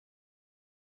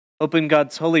Open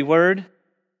God's holy word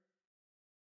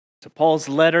to Paul's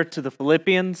letter to the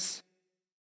Philippians.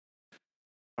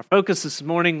 Our focus this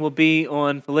morning will be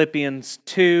on Philippians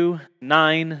 2,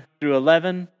 9 through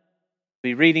 11. We'll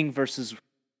be reading verses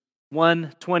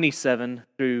 1:27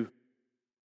 through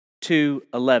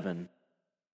 2:11.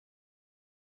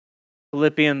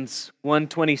 Philippians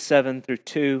 1:27 through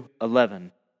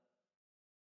 2:11.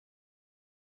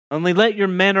 Only let your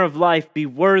manner of life be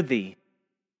worthy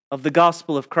of the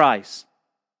gospel of Christ,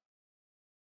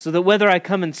 so that whether I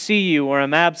come and see you or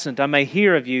am absent, I may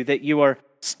hear of you that you are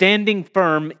standing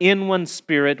firm in one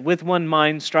spirit, with one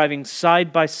mind, striving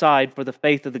side by side for the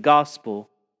faith of the gospel,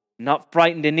 not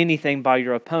frightened in anything by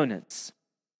your opponents.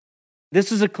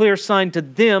 This is a clear sign to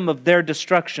them of their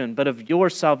destruction, but of your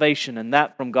salvation, and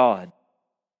that from God.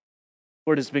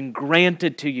 For it has been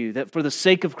granted to you that for the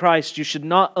sake of Christ you should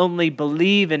not only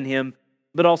believe in Him,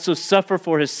 but also suffer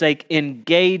for His sake,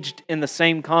 engaged in the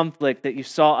same conflict that you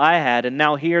saw I had, and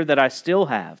now hear that I still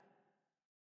have.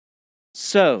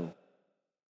 So,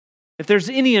 if there's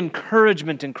any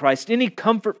encouragement in Christ, any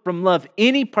comfort from love,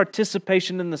 any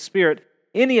participation in the Spirit,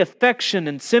 any affection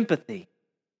and sympathy,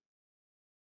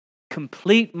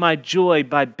 complete my joy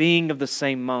by being of the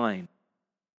same mind,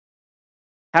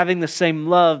 having the same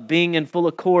love, being in full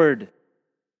accord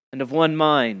and of one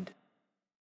mind.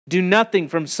 Do nothing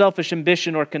from selfish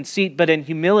ambition or conceit, but in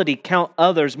humility count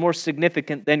others more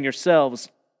significant than yourselves.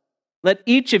 Let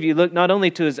each of you look not only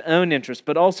to his own interest,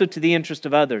 but also to the interest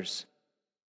of others.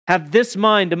 Have this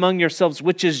mind among yourselves,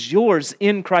 which is yours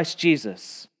in Christ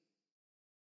Jesus,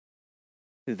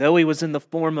 who, though he was in the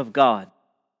form of God,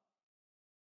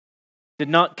 did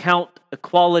not count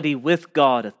equality with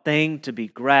God a thing to be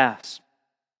grasped,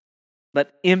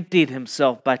 but emptied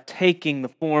himself by taking the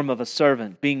form of a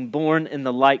servant, being born in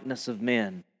the likeness of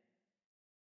men.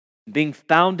 Being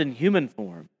found in human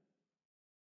form,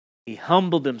 he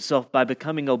humbled himself by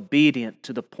becoming obedient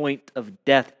to the point of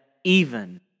death,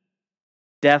 even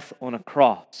death on a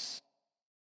cross.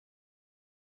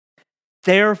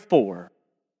 Therefore,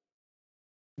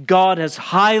 God has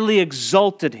highly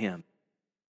exalted him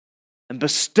and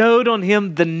bestowed on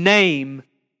him the name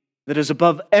that is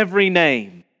above every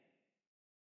name,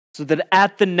 so that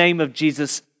at the name of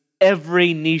Jesus,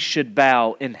 every knee should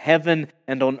bow in heaven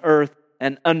and on earth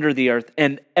and under the earth,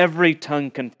 and every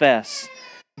tongue confess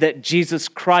that Jesus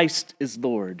Christ is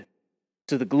Lord,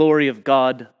 to the glory of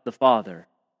God the Father.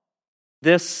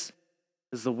 This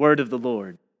is the word of the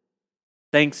Lord.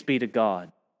 Thanks be to God.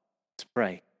 Let's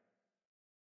pray.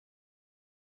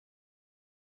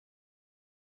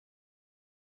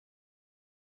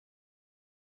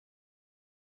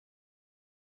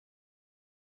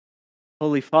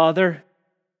 Holy Father,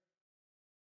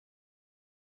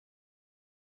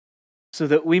 so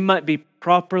that we might be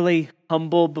properly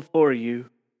humble before you,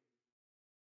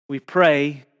 we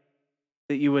pray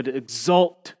that you would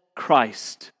exalt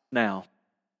Christ now,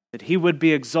 that he would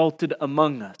be exalted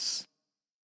among us,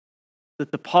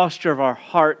 that the posture of our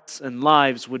hearts and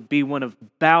lives would be one of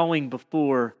bowing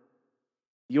before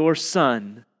your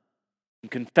Son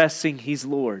and confessing he's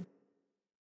Lord.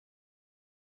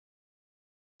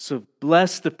 So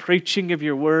bless the preaching of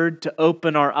your word to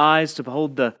open our eyes to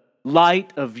behold the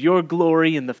light of your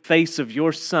glory in the face of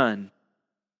your Son.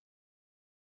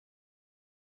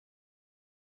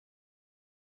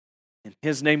 In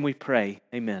his name we pray,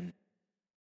 amen.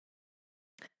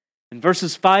 In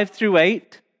verses 5 through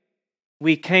 8,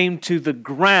 we came to the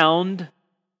ground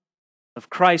of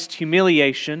Christ's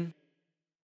humiliation.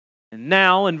 And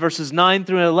now in verses 9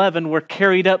 through 11, we're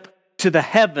carried up to the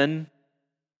heaven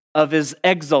of his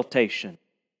exaltation.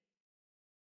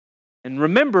 And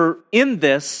remember, in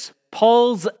this,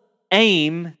 Paul's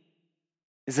aim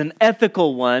is an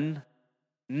ethical one,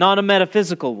 not a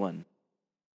metaphysical one.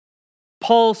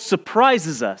 Paul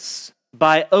surprises us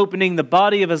by opening the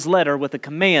body of his letter with a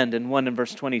command in 1 and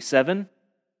verse 27.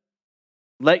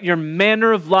 Let your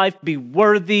manner of life be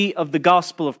worthy of the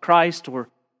gospel of Christ, or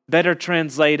better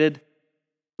translated,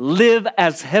 live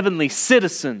as heavenly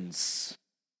citizens,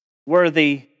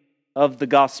 worthy of the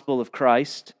gospel of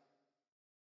Christ.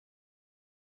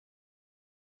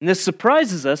 And this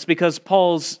surprises us because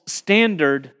Paul's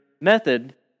standard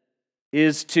method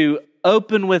is to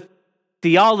open with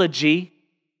theology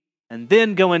and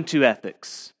then go into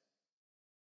ethics.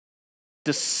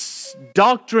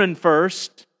 Doctrine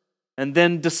first, and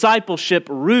then discipleship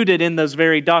rooted in those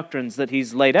very doctrines that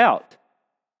he's laid out.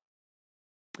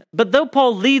 But though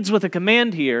Paul leads with a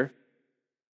command here,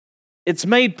 it's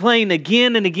made plain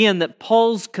again and again that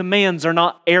Paul's commands are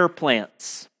not air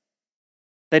plants.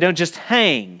 They don't just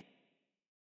hang.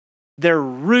 They're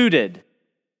rooted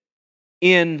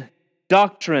in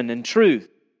doctrine and truth.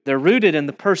 They're rooted in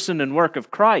the person and work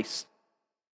of Christ.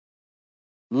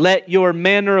 Let your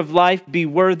manner of life be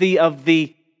worthy of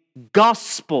the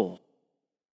gospel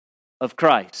of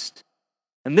Christ.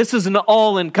 And this is an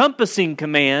all-encompassing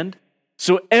command,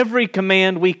 so every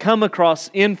command we come across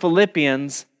in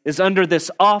Philippians is under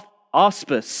this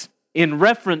auspice in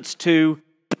reference to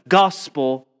the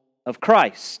gospel of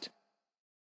Christ.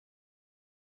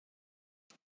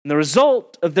 And the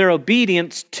result of their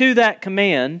obedience to that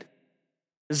command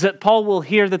is that Paul will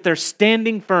hear that they're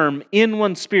standing firm in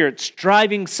one spirit,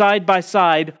 striving side by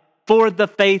side for the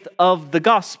faith of the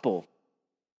gospel.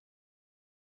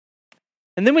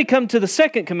 And then we come to the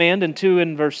second command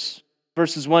in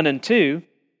verses 1 and 2.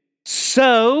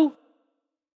 So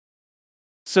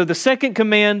the second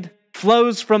command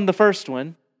flows from the first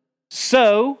one.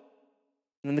 So,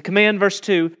 and the command, verse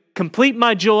 2, complete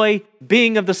my joy,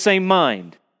 being of the same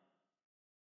mind.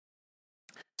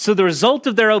 So the result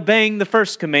of their obeying the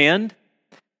first command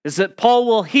is that Paul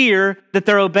will hear that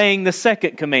they're obeying the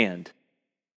second command.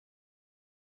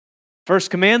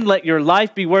 First command, let your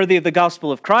life be worthy of the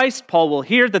gospel of Christ. Paul will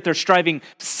hear that they're striving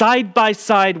side by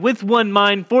side with one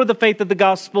mind for the faith of the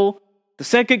gospel. The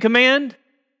second command,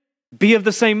 be of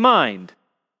the same mind.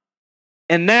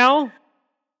 And now,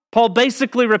 Paul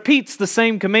basically repeats the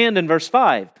same command in verse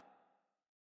 5.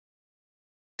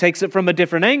 Takes it from a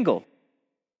different angle.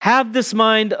 Have this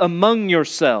mind among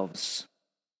yourselves,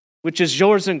 which is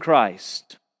yours in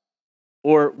Christ,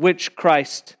 or which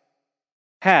Christ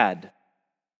had.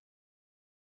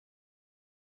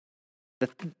 The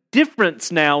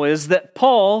difference now is that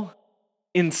Paul,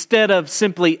 instead of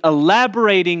simply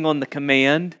elaborating on the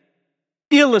command,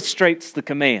 illustrates the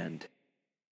command.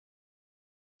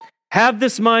 Have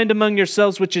this mind among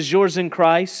yourselves, which is yours in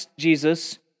Christ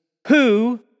Jesus,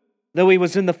 who, though he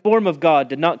was in the form of God,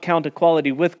 did not count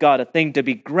equality with God a thing to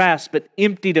be grasped, but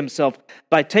emptied himself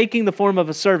by taking the form of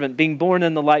a servant, being born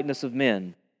in the likeness of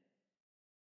men.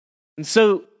 And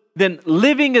so then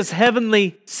living as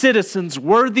heavenly citizens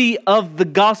worthy of the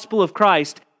gospel of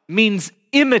Christ means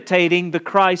imitating the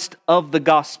Christ of the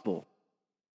gospel.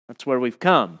 That's where we've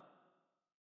come.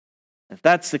 If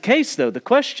that's the case, though, the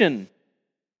question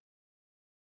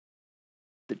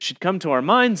that should come to our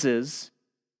minds is,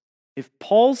 if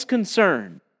Paul's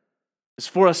concern is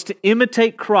for us to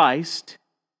imitate Christ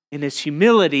in his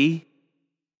humility,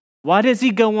 why does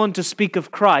he go on to speak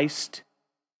of Christ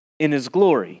in his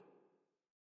glory?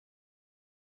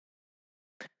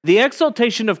 The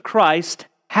exaltation of Christ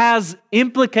has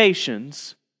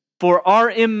implications for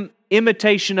our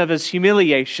imitation of his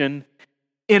humiliation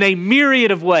in a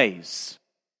myriad of ways.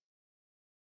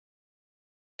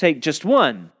 Take just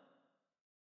one.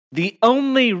 The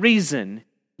only reason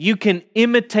you can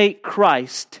imitate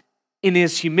Christ in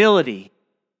his humility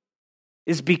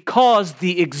is because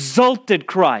the exalted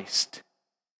Christ,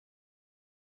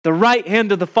 the right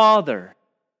hand of the Father,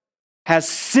 has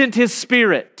sent his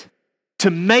Spirit to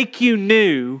make you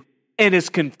new and is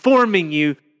conforming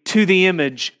you to the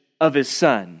image of his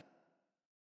Son,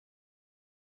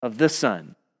 of the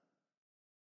Son.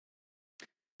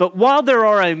 But while there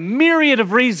are a myriad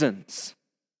of reasons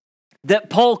that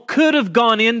Paul could have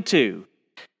gone into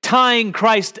tying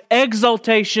Christ's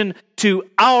exaltation to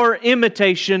our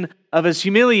imitation of his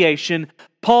humiliation,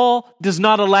 Paul does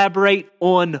not elaborate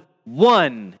on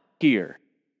one here.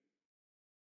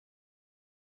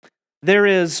 There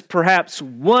is perhaps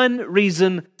one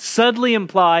reason subtly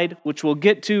implied, which we'll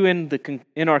get to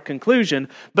in our conclusion,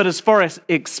 but as far as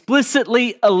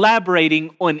explicitly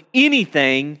elaborating on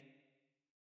anything,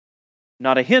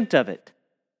 not a hint of it.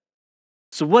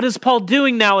 So what is Paul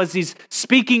doing now as he's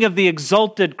speaking of the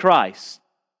exalted Christ?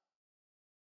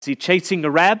 Is he chasing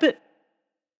a rabbit?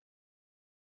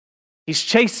 He's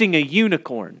chasing a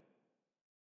unicorn.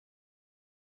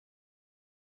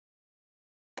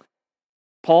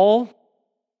 Paul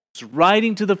is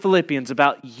writing to the Philippians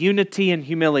about unity and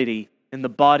humility in the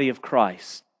body of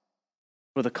Christ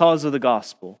for the cause of the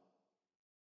gospel.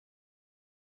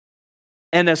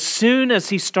 And as soon as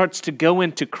he starts to go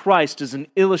into Christ as an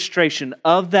illustration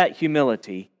of that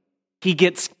humility, he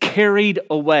gets carried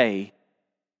away,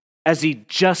 as he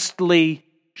justly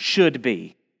should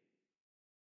be.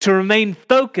 To remain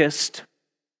focused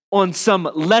on some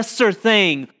lesser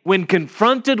thing when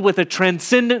confronted with a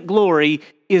transcendent glory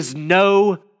is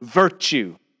no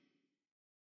virtue.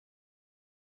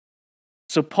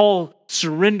 So Paul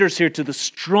surrenders here to the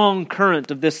strong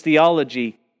current of this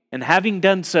theology, and having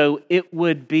done so, it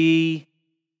would be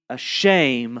a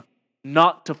shame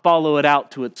not to follow it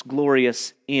out to its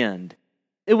glorious end.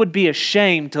 It would be a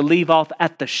shame to leave off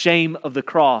at the shame of the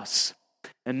cross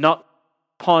and not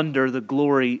ponder the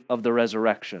glory of the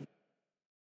resurrection.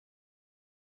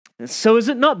 And so is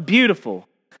it not beautiful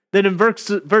that in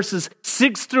verses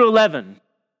 6 through 11,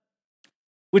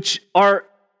 which are,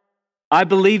 I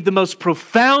believe, the most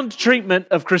profound treatment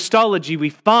of Christology we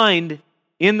find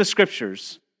in the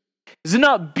Scriptures, is it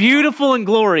not beautiful and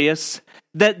glorious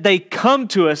that they come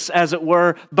to us, as it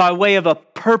were, by way of a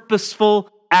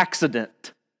purposeful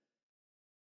accident?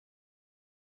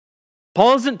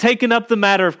 Paul isn't taking up the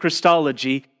matter of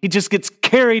Christology, he just gets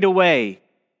carried away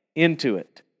into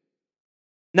it.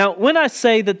 Now, when I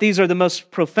say that these are the most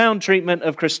profound treatment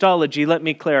of Christology, let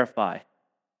me clarify.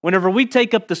 Whenever we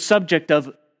take up the subject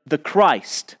of the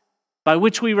Christ, by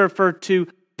which we refer to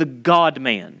the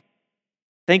God-man,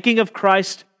 thinking of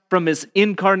Christ from his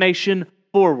incarnation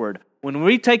forward, when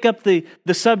we take up the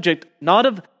subject not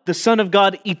of the Son of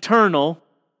God eternal,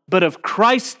 but of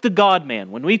Christ the God-man,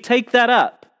 when we take that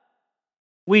up,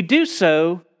 we do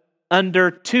so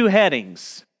under two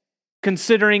headings,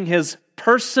 considering his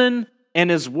person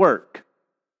and his work.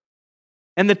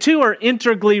 And the two are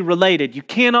integrally related. You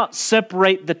cannot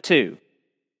separate the two.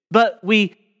 But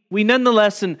we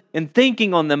nonetheless, in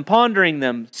thinking on them, pondering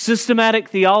them, systematic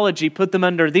theology put them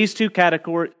under these two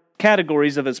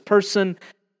categories of his person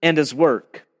and his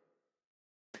work.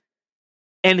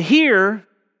 And here,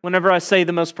 whenever I say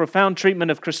the most profound treatment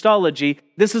of Christology,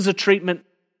 this is a treatment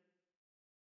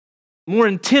more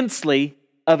intensely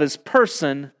of his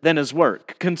person than his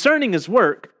work. Concerning his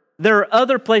work, there are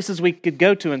other places we could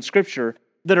go to in Scripture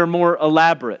that are more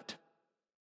elaborate.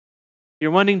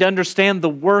 You're wanting to understand the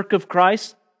work of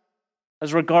Christ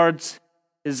as regards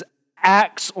his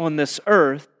acts on this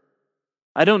earth.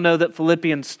 I don't know that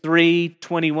Philippians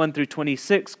 3:21 through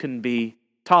 26 can be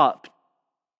topped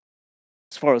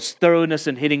as far as thoroughness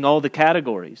and hitting all the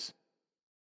categories.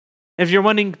 If you're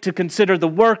wanting to consider the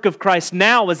work of Christ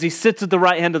now as he sits at the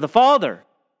right hand of the Father,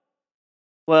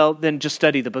 well, then just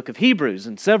study the book of Hebrews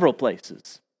in several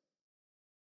places.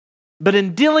 But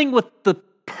in dealing with the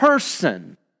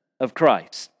person of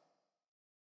Christ,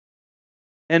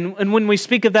 and when we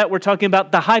speak of that, we're talking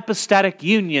about the hypostatic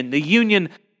union, the union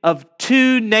of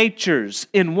two natures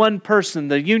in one person,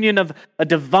 the union of a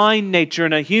divine nature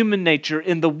and a human nature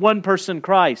in the one person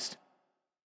Christ.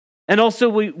 And also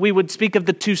we would speak of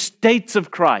the two states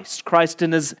of Christ, Christ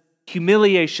in his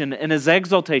humiliation and his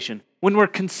exaltation. When we're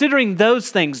considering those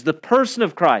things, the person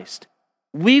of Christ,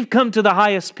 we've come to the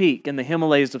highest peak in the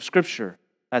Himalayas of Scripture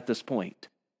at this point.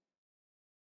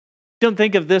 Don't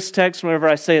think of this text whenever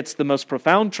I say it's the most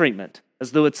profound treatment,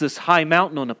 as though it's this high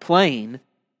mountain on a plain.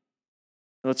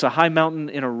 No, it's a high mountain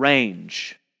in a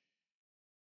range.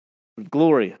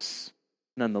 Glorious,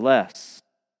 nonetheless.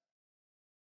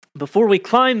 Before we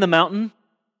climb the mountain,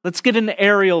 let's get an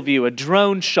aerial view, a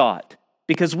drone shot,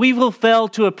 because we will fail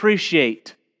to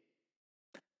appreciate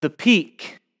the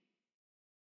peak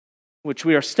which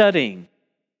we are studying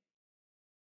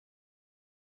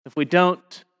if we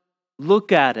don't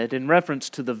look at it in reference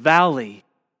to the valley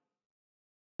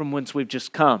from whence we've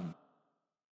just come.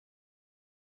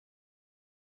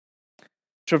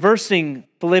 Traversing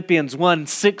Philippians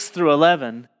 1:6 through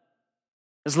 11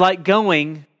 is like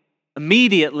going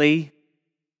immediately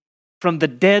from the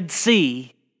Dead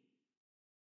Sea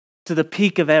to the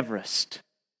peak of Everest.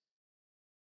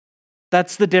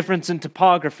 That's the difference in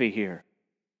topography here.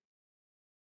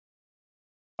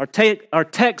 Our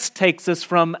text takes us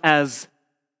from as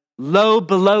low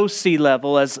below sea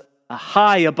level as a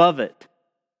high above it.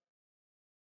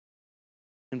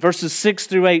 In verses 6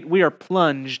 through 8, we are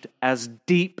plunged as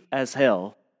deep as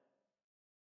hell.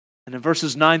 And in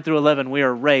verses 9 through 11, we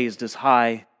are raised as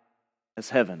high as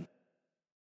heaven.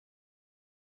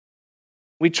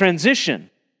 We transition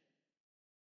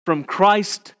from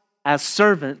Christ as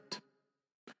servant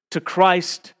to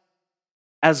Christ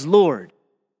as Lord.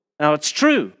 Now, it's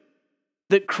true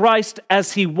that Christ,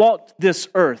 as he walked this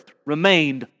earth,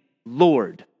 remained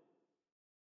Lord.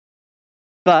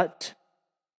 But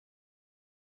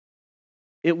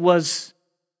it was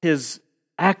his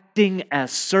acting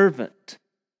as servant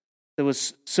that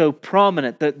was so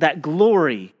prominent, that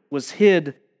glory was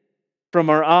hid from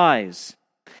our eyes.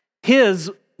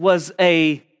 His was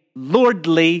a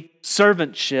lordly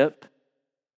servantship,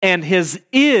 and his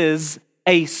is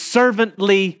a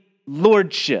servantly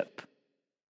lordship.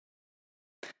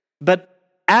 But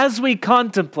as we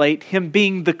contemplate him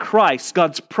being the Christ,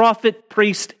 God's prophet,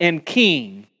 priest, and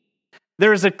king,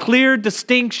 there is a clear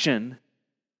distinction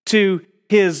to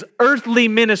his earthly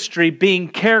ministry being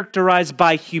characterized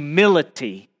by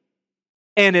humility,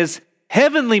 and his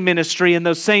heavenly ministry in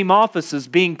those same offices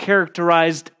being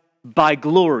characterized by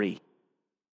glory.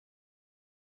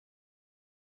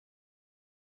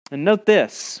 And note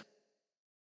this,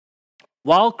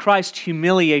 while Christ's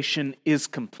humiliation is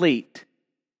complete,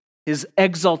 his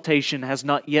exaltation has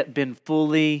not yet been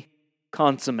fully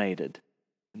consummated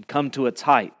and come to its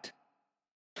height.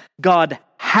 God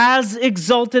has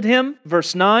exalted him,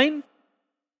 verse 9,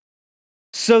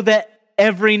 so that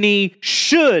every knee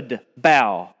should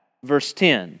bow, verse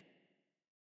 10.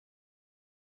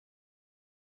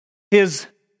 His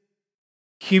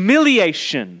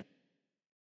humiliation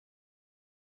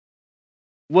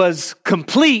was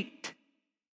complete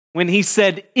when he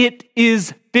said, "It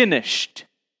is finished."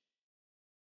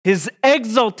 His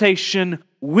exaltation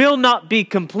will not be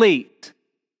complete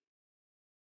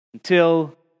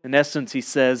until, in essence, he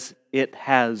says, it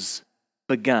has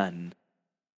begun,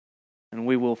 and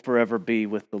we will forever be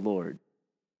with the Lord.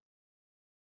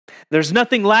 There's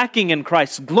nothing lacking in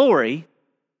Christ's glory,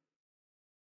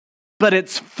 but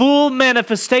its full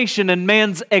manifestation and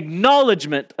man's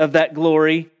acknowledgement of that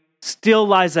glory still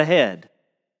lies ahead.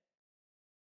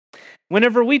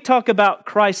 Whenever we talk about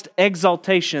Christ's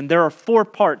exaltation, there are 4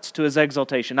 parts to his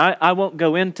exaltation. I won't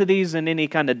go into these in any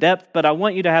kind of depth, but I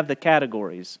want you to have the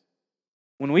categories.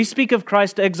 When we speak of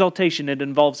Christ's exaltation, it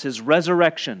involves his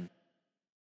resurrection,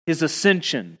 his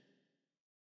ascension,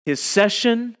 his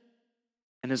session,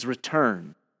 and his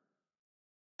return.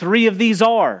 3 of these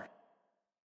are,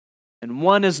 and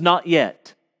 1 is not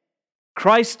yet.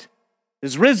 Christ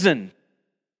is risen.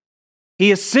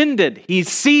 He ascended. He's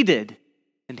seated.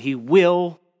 And he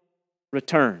will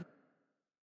return.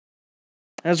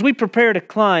 As we prepare to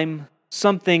climb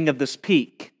something of this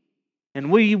peak, and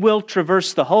we will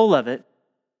traverse the whole of it,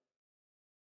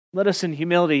 let us in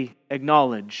humility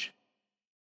acknowledge,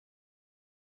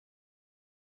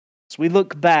 as we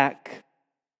look back,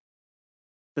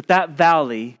 that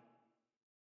valley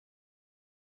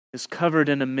is covered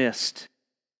in a mist,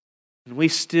 and we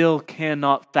still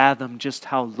cannot fathom just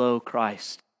how low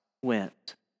Christ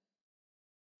went.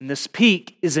 And this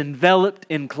peak is enveloped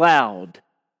in cloud.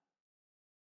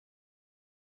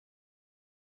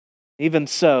 Even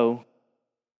so,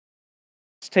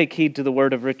 let's take heed to the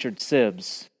word of Richard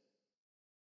Sibbes.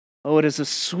 Oh, it is a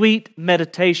sweet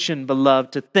meditation,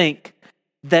 beloved, to think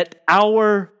that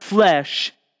our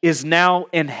flesh is now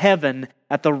in heaven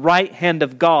at the right hand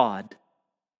of God.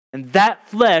 And that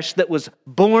flesh that was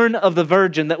born of the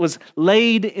virgin, that was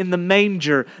laid in the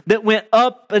manger, that went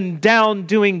up and down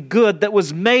doing good, that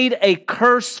was made a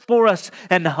curse for us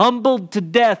and humbled to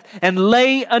death and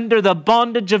lay under the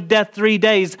bondage of death 3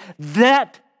 days,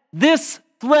 that this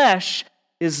flesh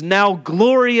is now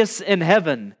glorious in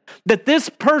heaven. That this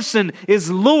person is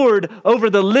Lord over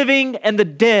the living and the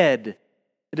dead.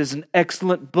 It is an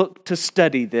excellent book to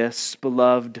study this,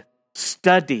 beloved.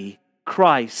 Study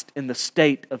Christ in the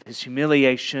state of his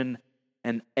humiliation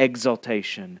and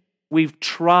exaltation. We've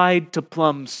tried to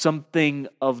plumb something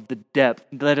of the depth.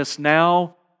 Let us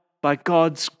now, by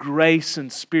God's grace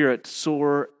and Spirit,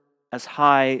 soar as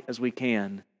high as we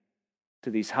can to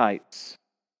these heights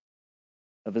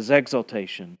of his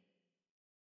exaltation.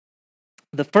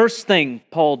 The first thing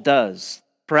Paul does,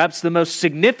 perhaps the most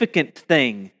significant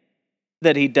thing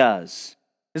that he does,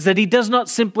 is that he does not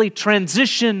simply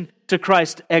transition to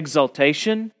Christ's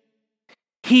exaltation.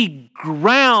 He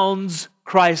grounds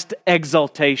Christ's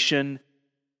exaltation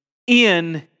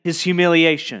in his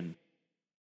humiliation.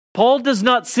 Paul does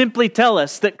not simply tell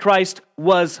us that Christ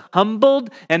was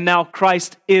humbled and now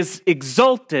Christ is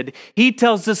exalted. He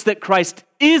tells us that Christ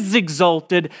is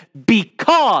exalted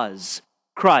because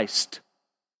Christ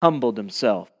humbled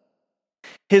himself.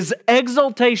 His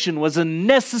exaltation was a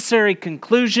necessary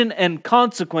conclusion and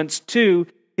consequence to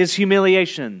his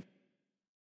humiliation.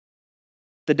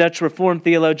 The Dutch Reformed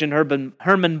theologian Herman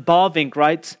Bavinck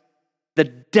writes, "The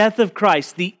death of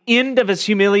Christ, the end of his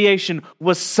humiliation,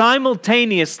 was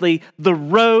simultaneously the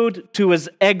road to his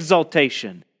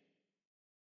exaltation."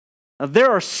 Now,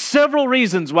 there are several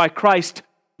reasons why Christ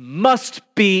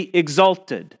must be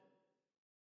exalted.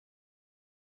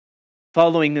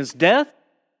 Following his death,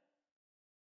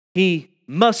 he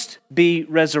must be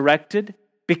resurrected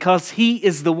because he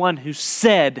is the one who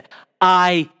said,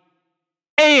 "I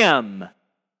am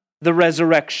the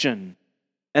resurrection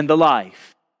and the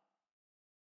life."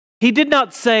 He did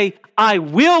not say, "I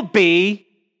will be."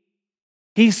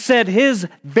 He said his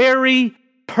very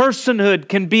personhood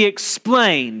can be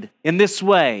explained in this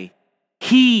way.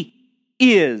 He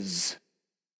is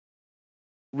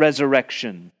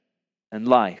resurrection and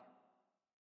life.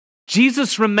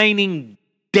 Jesus remaining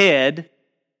dead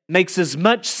makes as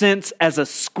much sense as a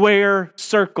square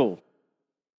circle.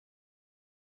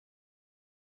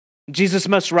 Jesus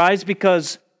must rise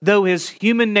because though his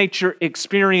human nature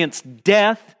experienced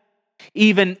death,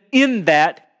 even in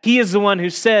that, He is the one who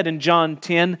said in John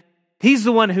 10, He's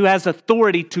the one who has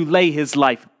authority to lay His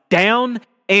life down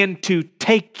and to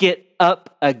take it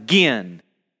up again.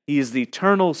 He is the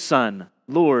eternal Son,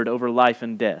 Lord over life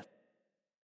and death.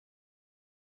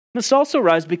 Must also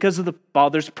rise because of the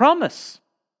Father's promise.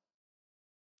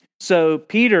 So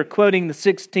Peter, quoting the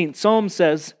 16th Psalm,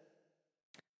 says,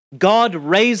 God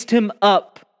raised Him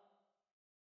up,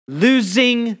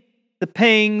 loosing the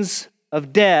pangs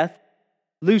of death,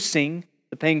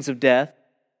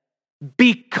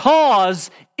 because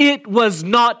it was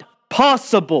not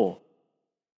possible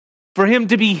for Him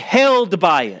to be held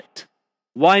by it.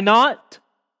 Why not?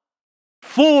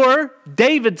 For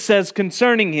David says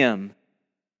concerning Him,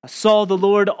 I saw the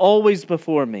Lord always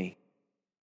before me,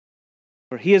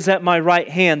 for He is at my right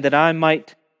hand, that I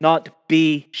might not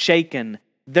be shaken.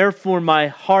 Therefore my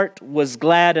heart was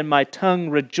glad and my tongue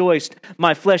rejoiced.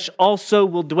 My flesh also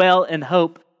will dwell in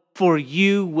hope, for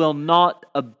You will not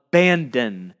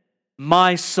abandon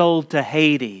my soul to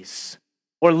Hades,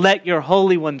 or let Your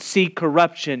Holy One see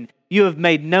corruption. You have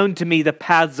made known to me the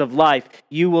paths of life.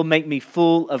 You will make me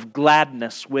full of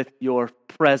gladness with Your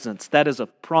presence. That is a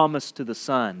promise to the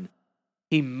Son.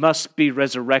 He must be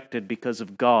resurrected because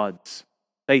of God's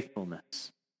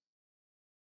faithfulness.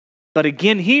 But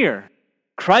again here,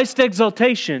 Christ's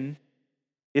exaltation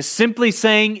is simply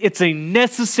saying it's a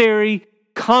necessary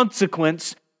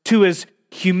consequence to His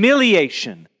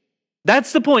humiliation.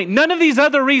 That's the point. None of these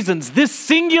other reasons, this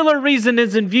singular reason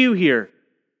is in view here.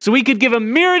 So we could give a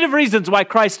myriad of reasons why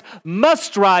Christ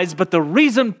must rise, but the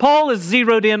reason Paul is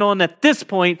zeroed in on at this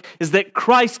point is that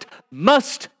Christ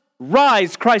must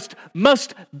rise. Christ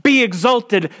must be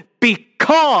exalted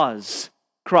because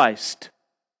Christ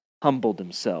humbled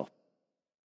Himself.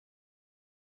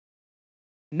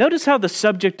 Notice how the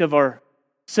subject of our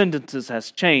sentences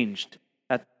has changed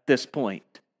at this point.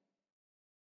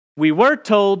 We were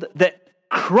told that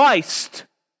Christ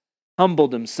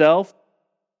humbled Himself,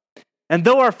 and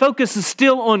though our focus is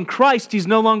still on Christ, He's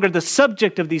no longer the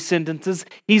subject of these sentences,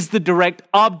 He's the direct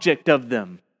object of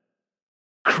them.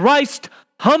 Christ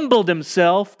humbled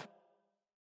Himself,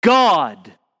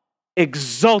 God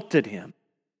exalted Him.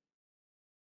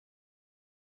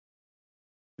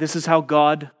 This is how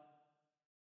God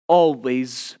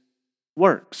always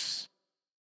works.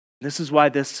 This is why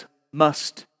this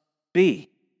must be.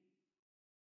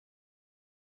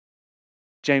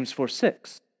 James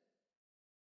 4:6.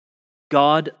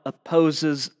 God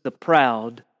opposes the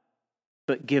proud,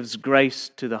 but gives grace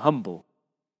to the humble.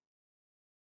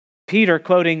 Peter,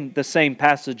 quoting the same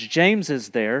passage James is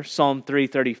there, Psalm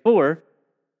 3:34,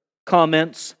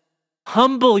 comments,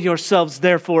 humble yourselves,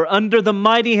 therefore, under the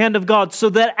mighty hand of God, so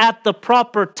that at the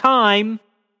proper time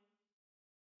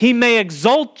He may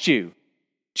exalt you.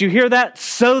 Did you hear that?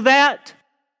 So that.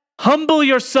 Humble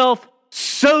yourself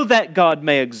so that God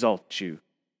may exalt you.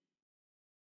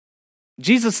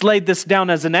 Jesus laid this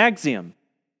down as an axiom.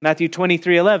 Matthew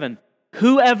 23:11.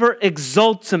 Whoever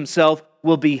exalts himself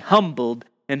will be humbled,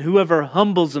 and whoever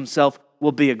humbles himself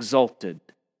will be exalted.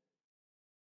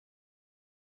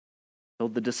 He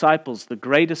told the disciples, the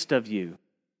greatest of you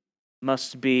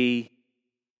must be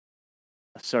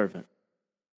a servant.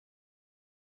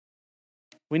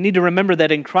 We need to remember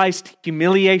that in Christ's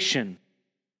humiliation,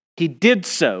 He did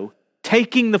so,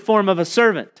 taking the form of a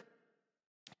servant,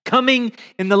 coming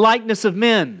in the likeness of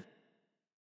men,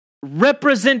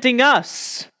 representing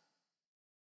us.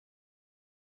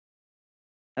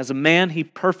 As a man, He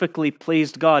perfectly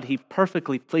pleased God. He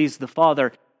perfectly pleased the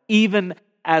Father, even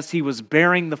as He was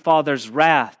bearing the Father's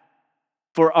wrath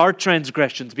for our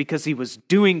transgressions, because He was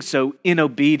doing so in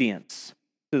obedience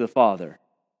to the Father.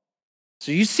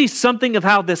 So you see something of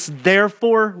how this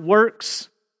therefore works?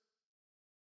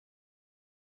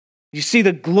 You see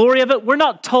the glory of it? We're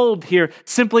not told here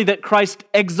simply that Christ's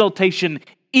exaltation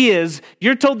is.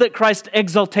 You're told that Christ's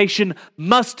exaltation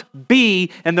must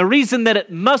be, and the reason that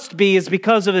it must be is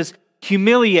because of His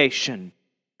humiliation.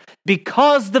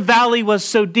 Because the valley was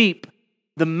so deep,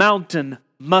 the mountain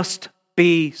must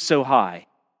be so high.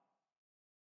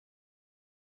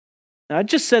 Now, I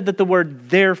just said that the word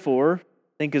therefore,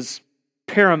 I think, is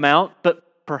paramount,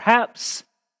 but perhaps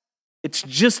it's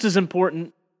just as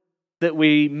important that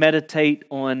we meditate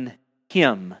on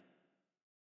Him.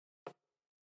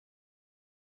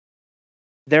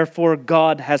 Therefore,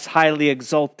 God has highly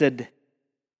exalted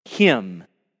Him.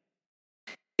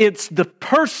 It's the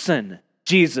person,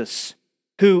 Jesus,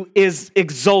 who is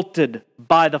exalted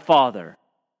by the Father.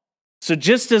 So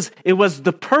just as it was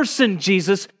the person,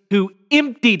 Jesus, who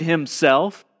emptied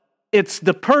Himself, it's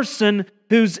the person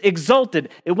who's exalted.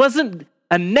 It wasn't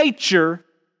a nature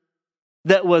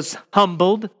that was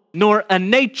humbled. nor a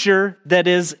nature that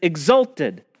is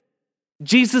exalted.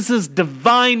 Jesus'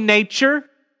 divine nature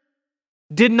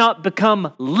did not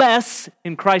become less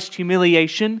in Christ's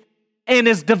humiliation, and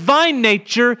his divine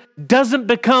nature doesn't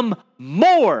become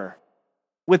more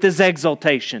with his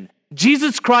exaltation.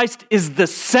 Jesus Christ is the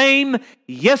same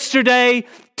yesterday,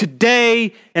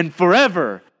 today, and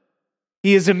forever.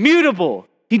 He is immutable.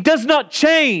 He does not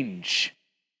change.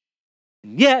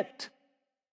 And yet,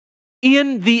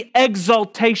 in the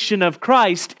exaltation of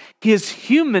Christ, his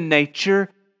human nature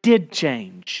did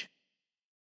change.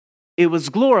 It was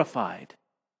glorified.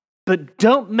 But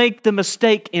don't make the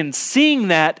mistake in seeing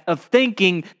that of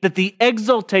thinking that the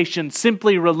exaltation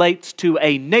simply relates to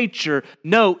a nature.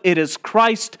 No, it is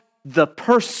Christ, the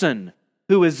person,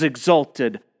 who is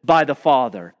exalted by the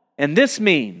Father. And this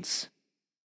means,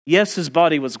 yes, his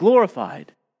body was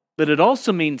glorified, but it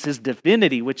also means his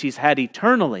divinity, which he's had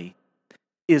eternally,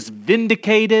 is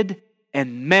vindicated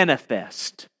and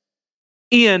manifest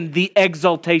in the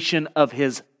exaltation of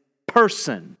his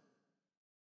person.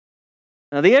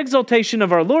 Now, the exaltation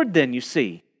of our Lord, then, you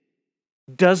see,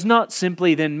 does not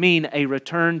simply then mean a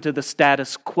return to the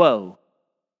status quo,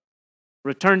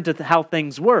 return to how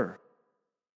things were.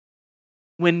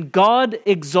 When God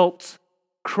exalts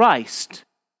Christ,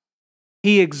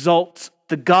 he exalts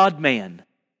the God-man,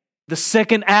 the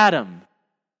second Adam,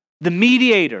 the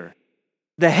mediator,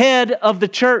 the head of the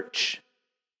church,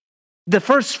 the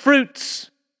first fruits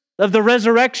of the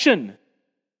resurrection,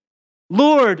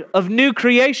 Lord of new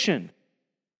creation.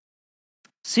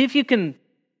 See if you can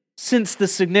sense the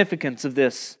significance of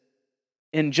this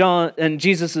in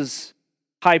Jesus'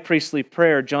 high priestly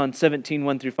prayer, John 17,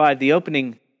 1-5, the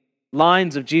opening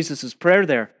lines of Jesus' prayer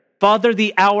there. Father,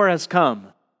 the hour has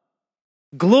come.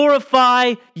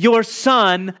 Glorify your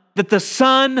Son, that the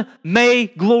Son may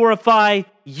glorify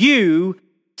you,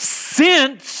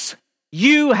 since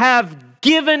you have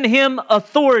given him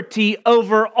authority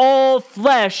over all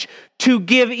flesh to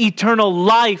give eternal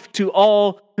life to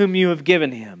all whom you have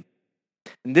given him.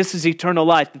 And this is eternal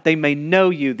life, that they may know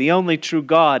you, the only true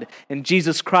God, and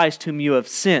Jesus Christ whom you have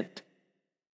sent.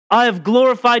 I have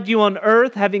glorified you on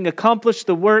earth, having accomplished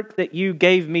the work that you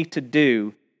gave me to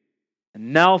do.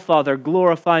 And now, Father,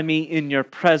 glorify me in your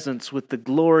presence with the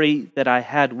glory that I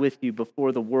had with you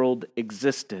before the world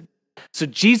existed. So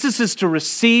Jesus is to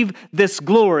receive this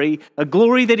glory, a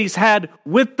glory that he's had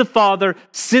with the Father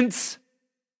since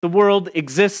the world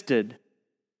existed.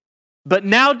 But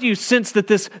now do you sense that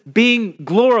this being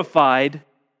glorified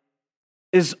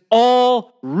is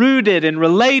all rooted and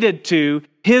related to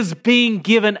his being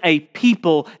given a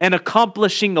people and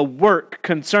accomplishing a work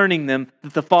concerning them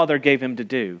that the Father gave him to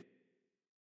do?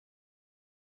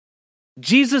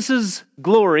 Jesus'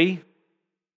 glory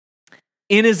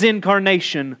in his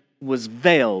incarnation was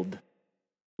veiled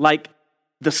like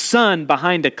the sun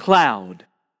behind a cloud.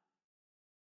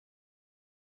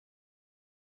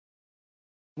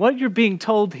 What you're being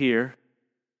told here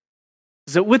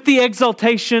is that with the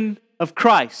exaltation of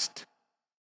Christ,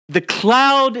 the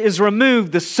cloud is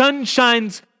removed, the sun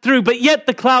shines through, but yet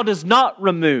the cloud is not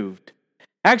removed.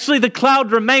 Actually, the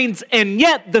cloud remains, and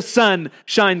yet the sun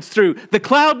shines through. The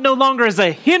cloud no longer is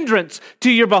a hindrance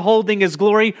to your beholding his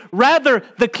glory. Rather,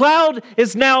 the cloud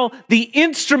is now the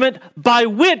instrument by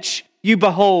which you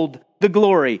behold the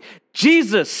glory.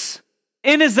 Jesus,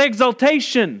 in his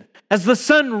exaltation, as the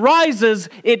sun rises,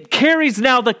 it carries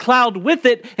now the cloud with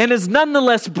it and is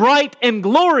nonetheless bright and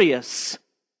glorious.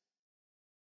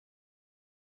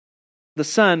 The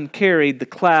Son carried the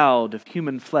cloud of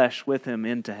human flesh with him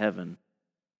into heaven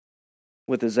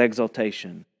with his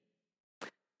exaltation.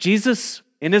 Jesus,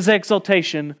 in his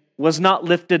exaltation, was not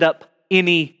lifted up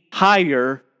any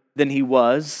higher than he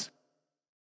was,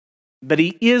 but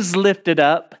he is lifted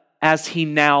up as he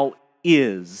now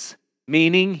is,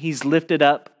 meaning he's lifted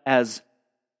up as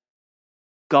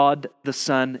God the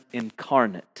Son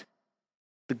incarnate,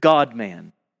 the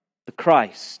God-man, the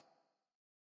Christ.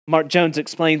 Mark Jones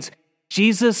explains,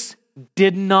 Jesus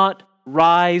did not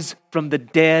rise from the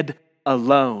dead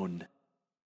alone.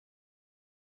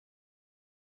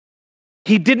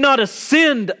 He did not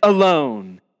ascend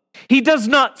alone. He does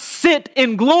not sit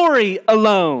in glory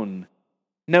alone.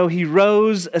 No, he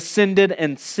rose, ascended,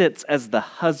 and sits as the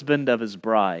husband of his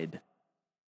bride.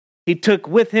 He took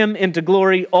with him into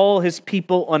glory all his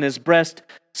people on his breast,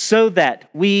 so that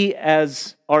we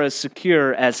are as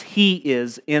secure as he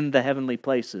is in the heavenly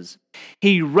places.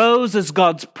 He rose as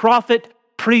God's prophet,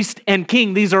 priest, and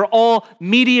king. These are all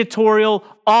mediatorial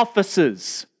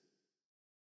offices.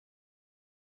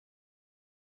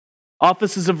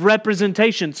 Offices of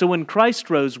representation. So when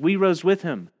Christ rose, we rose with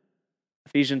him.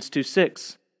 Ephesians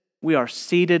 2:6. we are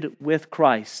seated with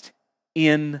Christ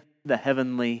in the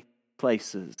heavenly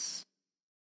places.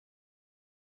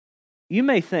 You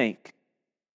may think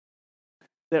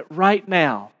that right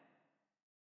now,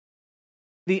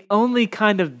 the only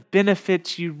kind of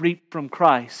benefits you reap from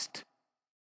Christ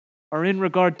are in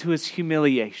regard to His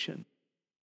humiliation.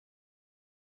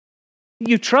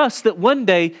 You trust that one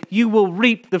day you will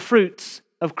reap the fruits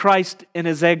of Christ in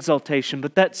His exaltation,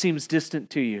 but that seems distant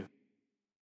to you.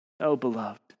 Oh,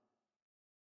 beloved,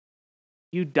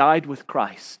 you died with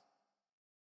Christ,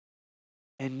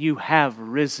 and you have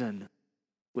risen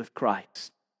with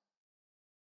Christ.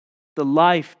 The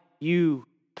life you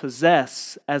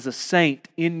possess as a saint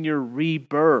in your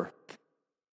rebirth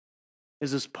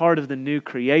is as part of the new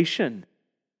creation.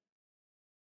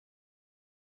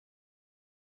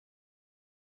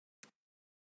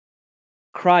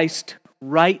 Christ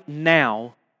right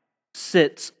now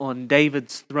sits on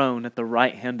David's throne at the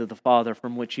right hand of the Father,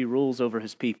 from which He rules over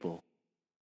His people.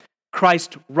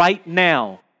 Christ right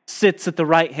now sits at the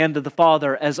right hand of the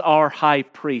Father as our high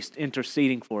priest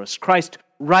interceding for us. Christ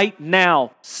right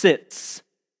now sits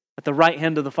at the right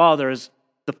hand of the Father as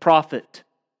the prophet,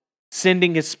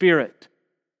 sending His Spirit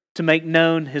to make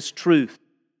known His truth.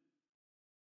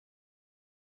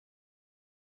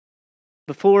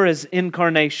 Before His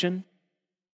incarnation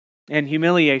and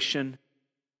humiliation,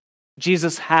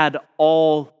 Jesus had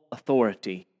all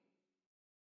authority.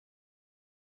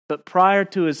 But prior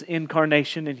to His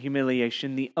incarnation and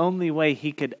humiliation, the only way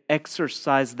He could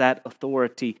exercise that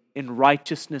authority in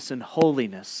righteousness and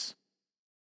holiness,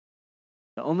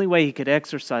 the only way He could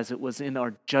exercise it was in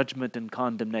our judgment and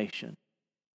condemnation.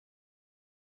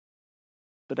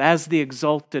 But as the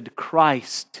exalted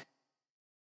Christ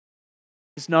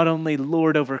is not only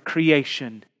Lord over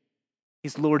creation,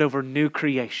 He's Lord over new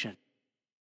creation.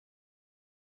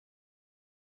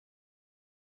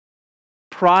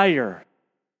 Prior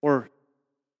or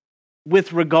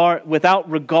without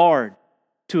regard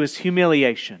to His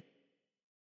humiliation,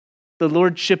 the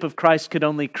lordship of Christ could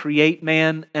only create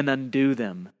man and undo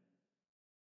them.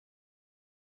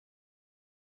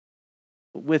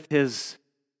 But with His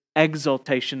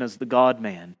exaltation as the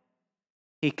God-man,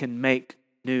 He can make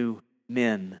new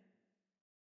men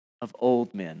of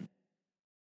old men.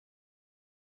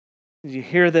 You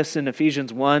hear this in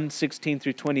Ephesians 1, 16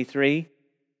 through 23.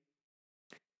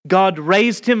 God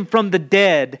raised Him from the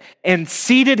dead and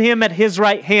seated Him at His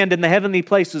right hand in the heavenly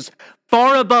places,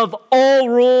 far above all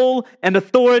rule and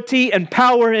authority and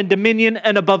power and dominion,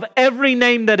 and above every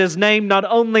name that is named, not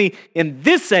only in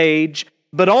this age,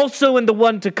 but also in the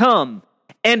one to come.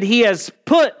 And He has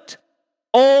put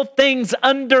all things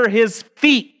under His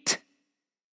feet.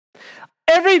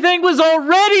 Everything was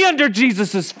already under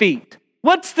Jesus' feet.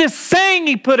 What's this saying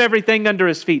He put everything under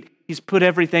His feet? He's put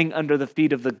everything under the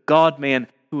feet of the God-man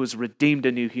who has redeemed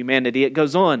a new humanity. It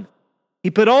goes on. He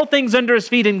put all things under His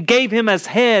feet and gave Him as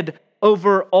head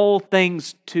over all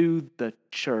things to the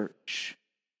church,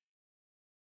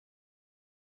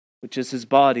 which is His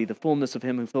body, the fullness of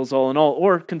Him who fills all in all.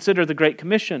 Or consider the Great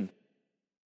Commission.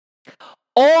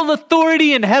 All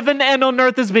authority in heaven and on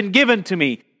earth has been given to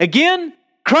me. Again,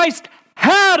 Christ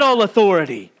had all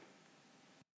authority,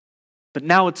 but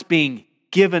now it's being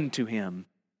given to Him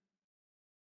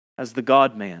as the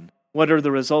God-man. What are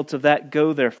the results of that?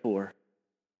 Go therefore,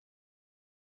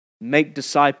 make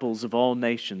disciples of all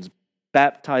nations,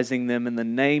 baptizing them in the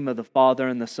name of the Father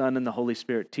and the Son and the Holy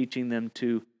Spirit, teaching them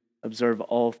to observe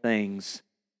all things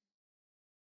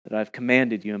that I've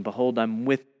commanded you. And behold, I'm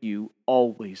with you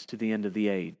always to the end of the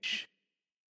age.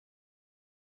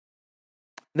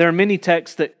 There are many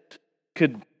texts that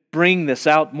could bring this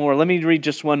out more. Let me read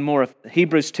just one more.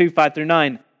 Hebrews 2, 5 through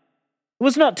 9. It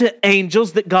was not to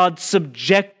angels that God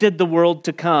subjected the world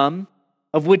to come,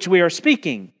 of which we are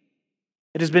speaking.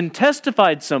 It has been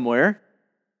testified somewhere,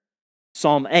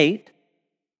 Psalm 8,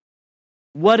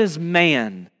 what is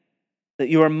man that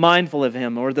you are mindful of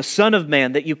him, or the Son of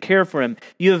Man that you care for him?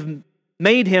 You have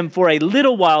made him for a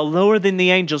little while lower than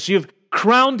the angels. You have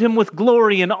crowned him with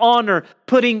glory and honor,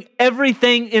 putting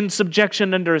everything in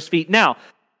subjection under his feet. Now,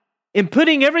 in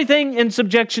putting everything in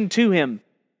subjection to him,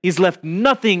 He's left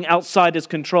nothing outside His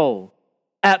control.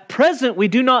 At present, we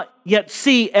do not yet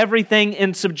see everything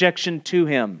in subjection to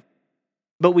Him,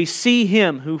 but we see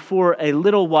Him who for a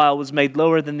little while was made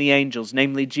lower than the angels,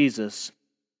 namely Jesus,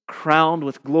 crowned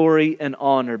with glory and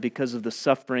honor because of the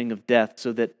suffering of death,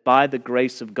 so that by the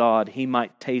grace of God He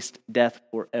might taste death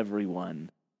for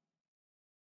everyone.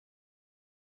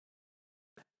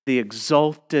 The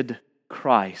exalted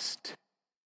Christ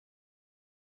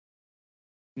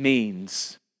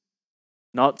means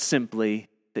not simply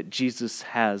that Jesus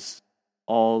has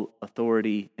all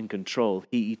authority and control.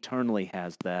 He eternally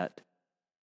has that,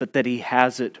 but that he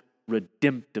has it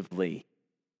redemptively.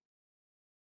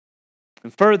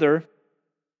 And further,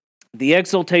 the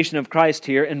exaltation of Christ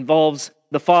here involves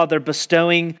the Father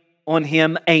bestowing on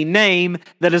him a name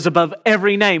that is above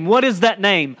every name. What is that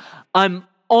name? I'm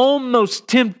almost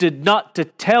tempted not to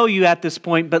tell you at this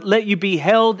point, but let you be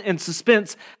held in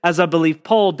suspense, as I believe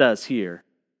Paul does here.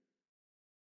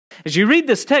 As you read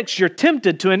this text, you're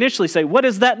tempted to initially say, what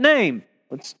is that name?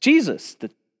 Well, it's Jesus.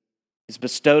 That He's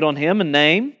bestowed on him a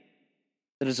name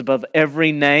that is above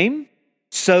every name,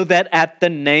 so that at the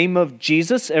name of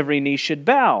Jesus every knee should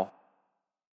bow.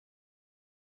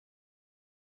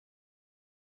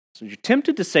 So you're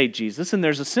tempted to say Jesus, and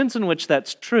there's a sense in which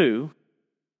that's true,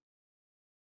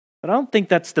 but I don't think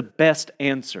that's the best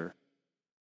answer.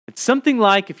 It's something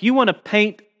like if you want to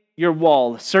paint your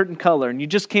wall a certain color and you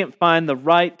just can't find the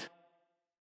right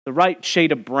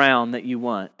shade of brown that you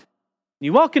want.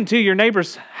 You walk into your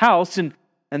neighbor's house and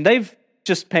they've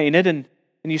just painted and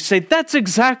you say, that's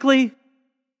exactly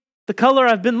the color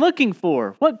I've been looking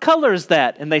for. What color is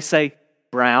that? And they say,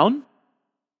 brown.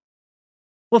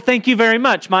 Well, thank you very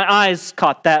much. My eyes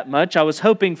caught that much. I was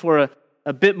hoping for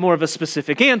a bit more of a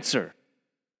specific answer.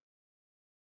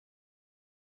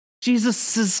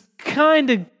 Jesus is kind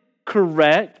of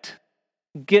correct.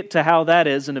 Get to how that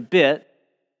is in a bit.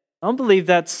 I don't believe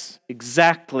that's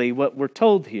exactly what we're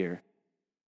told here.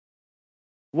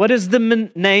 What is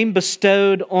the name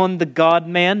bestowed on the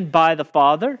God-man by the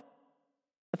Father?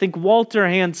 I think Walter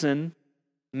Hansen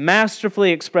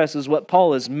masterfully expresses what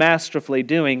Paul is masterfully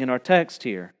doing in our text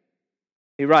here.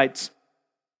 He writes,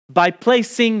 by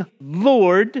placing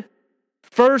Lord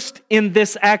first in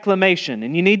this acclamation,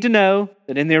 and you need to know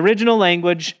that in the original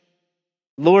language,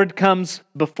 Lord comes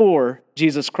before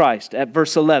Jesus Christ at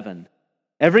verse 11.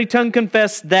 Every tongue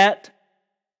confess that,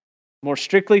 more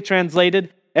strictly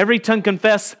translated, every tongue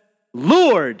confess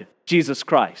Lord Jesus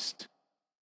Christ.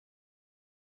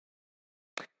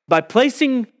 By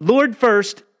placing Lord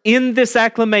first in this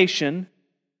acclamation,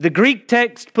 the Greek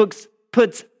text puts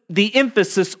the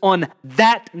emphasis on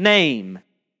that name.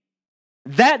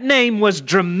 That name was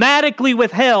dramatically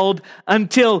withheld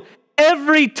until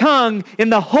every tongue in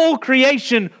the whole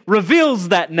creation reveals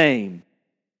that name.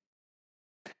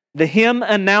 The hymn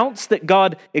announced that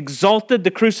God exalted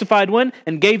the crucified one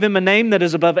and gave him a name that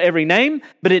is above every name,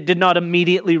 but it did not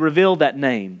immediately reveal that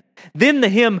name. Then the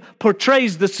hymn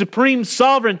portrays the supreme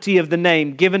sovereignty of the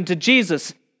name given to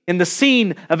Jesus in the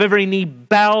scene of every knee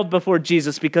bowed before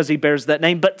Jesus because he bears that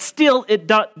name, but still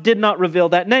it did not reveal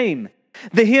that name.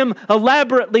 The hymn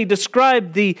elaborately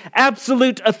described the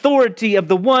absolute authority of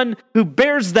the one who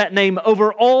bears that name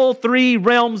over all three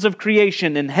realms of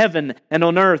creation in heaven and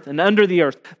on earth and under the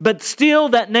earth. But still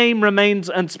that name remains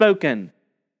unspoken.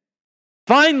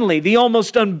 Finally, the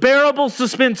almost unbearable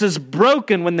suspense is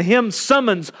broken when the hymn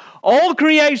summons all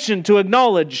creation to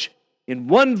acknowledge in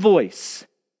one voice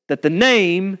that the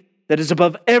name that is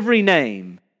above every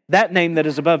name, that name that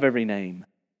is above every name,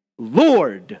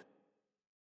 Lord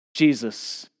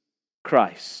Jesus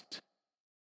Christ.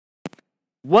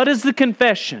 What is the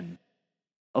confession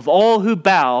of all who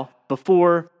bow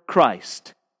before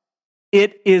Christ?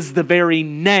 It is the very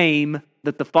name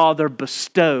that the Father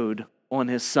bestowed on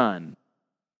His Son.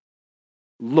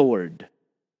 Lord.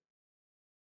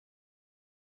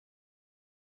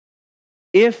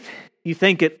 If you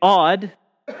think it odd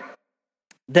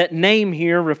that name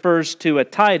here refers to a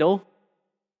title,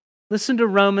 listen to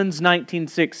Romans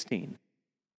 19:16.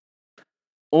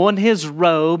 On his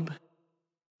robe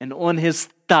and on his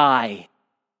thigh,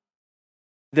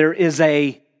 there is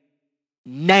a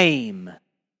name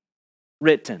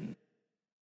written.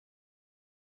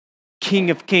 King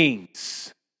of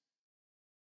Kings,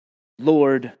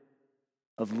 Lord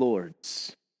of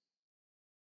Lords.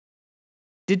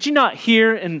 Did you not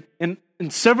hear in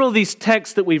several of these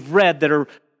texts that we've read that are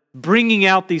bringing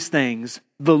out these things,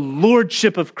 the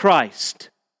lordship of Christ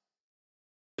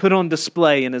put on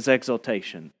display in His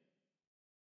exaltation?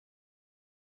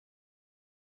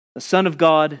 The Son of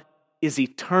God is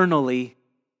eternally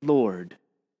Lord.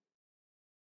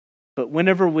 But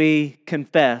whenever we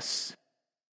confess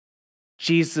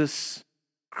Jesus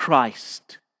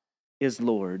Christ is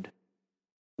Lord,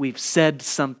 we've said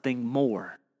something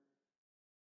more.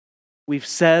 We've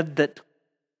said that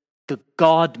the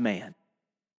God-man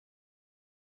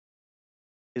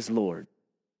is Lord.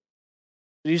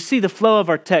 Do you see the flow of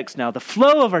our text now? The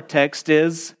flow of our text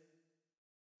is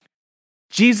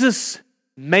Jesus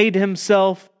made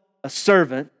Himself a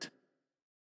servant.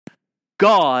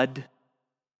 God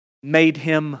made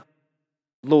Him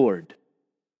Lord.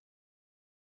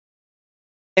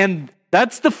 And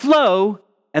that's the flow,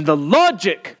 and the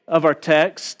logic of our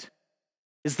text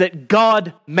is that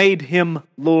God made him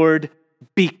Lord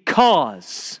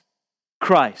because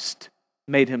Christ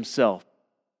made himself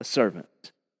a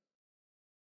servant.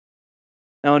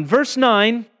 Now in verse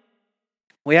 9,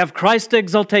 we have Christ's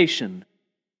exaltation.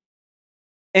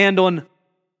 And on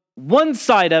one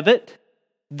side of it,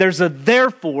 there's a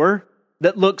therefore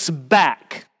that looks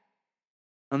back.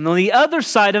 And on the other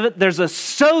side of it, there's a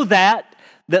so that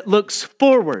looks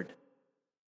forward.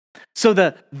 So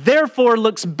the therefore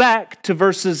looks back to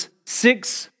verses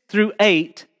 6 through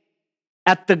 8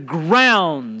 at the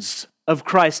grounds of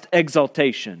Christ's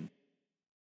exaltation.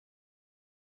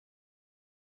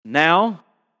 Now,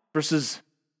 verses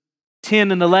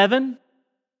 10 and 11,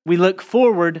 we look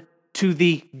forward to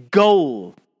the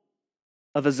goal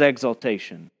of his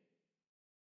exaltation.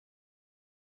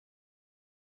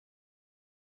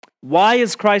 Why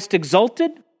is Christ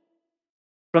exalted?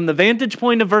 From the vantage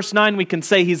point of verse 9, we can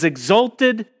say he's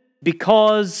exalted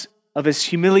because of his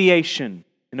humiliation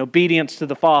and obedience to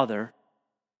the Father.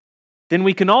 Then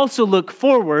we can also look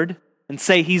forward and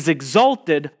say he's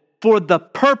exalted for the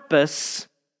purpose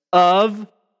of,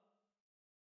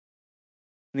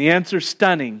 and the answer is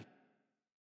stunning.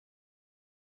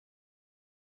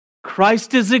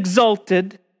 Christ is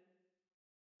exalted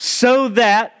so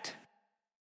that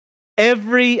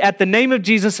at the name of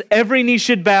Jesus, every knee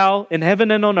should bow in heaven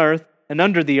and on earth and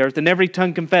under the earth, and every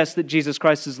tongue confess that Jesus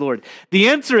Christ is Lord. The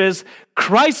answer is,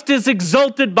 Christ is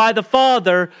exalted by the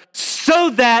Father so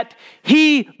that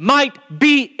he might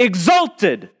be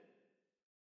exalted.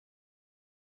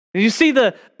 You see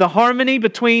the harmony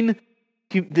between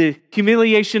the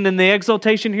humiliation and the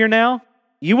exaltation here now?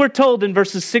 You were told in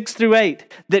verses 6 through 8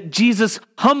 that Jesus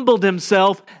humbled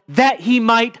himself that he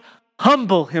might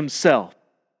humble himself.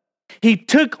 He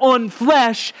took on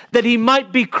flesh that he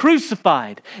might be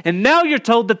crucified. And now you're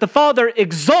told that the Father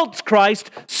exalts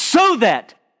Christ so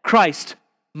that Christ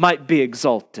might be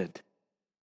exalted.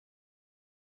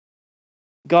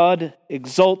 God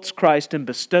exalts Christ and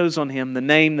bestows on him the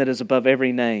name that is above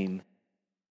every name,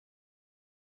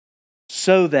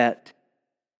 so that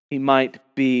he might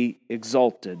be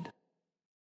exalted.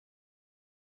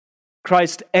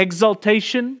 Christ's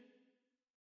exaltation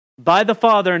by the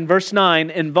Father in verse 9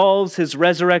 involves his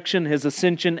resurrection, his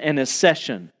ascension, and his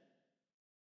session.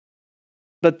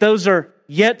 But those are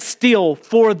yet still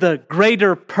for the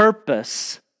greater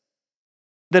purpose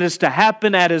that is to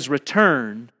happen at his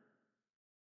return,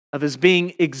 of his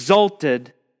being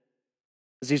exalted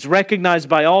as he's recognized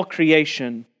by all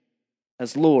creation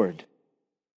as Lord.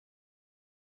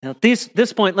 Now at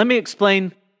this point, let me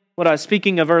explain what I was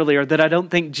speaking of earlier, that I don't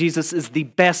think Jesus is the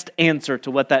best answer to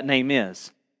what that name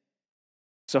is.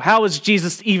 So how is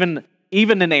Jesus even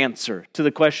an answer to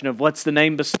the question of what's the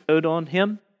name bestowed on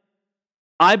him?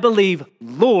 I believe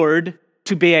Lord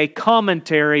to be a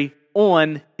commentary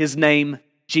on his name,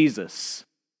 Jesus.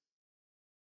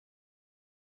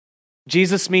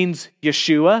 Jesus means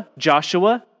Yeshua,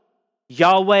 Joshua.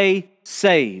 Yahweh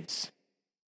saves.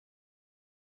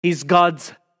 He's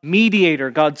God's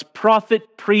mediator, God's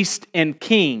prophet, priest, and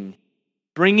king,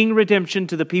 bringing redemption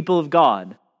to the people of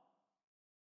God.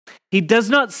 He does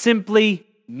not simply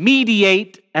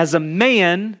mediate as a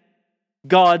man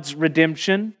God's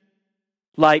redemption,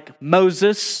 like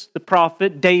Moses the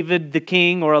prophet, David the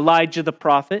king, or Elijah the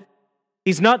prophet.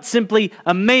 He's not simply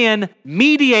a man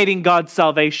mediating God's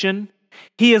salvation.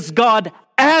 He is God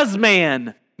as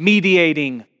man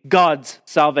mediating God's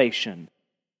salvation.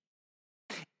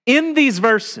 In these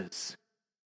verses,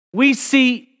 we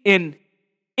see an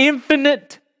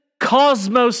infinite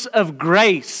cosmos of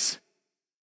grace.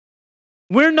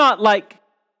 We're not like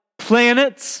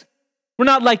planets. We're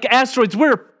not like asteroids.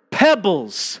 We're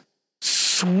pebbles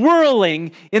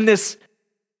swirling in this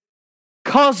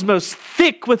cosmos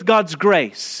thick with God's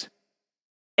grace.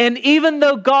 And even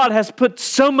though God has put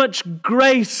so much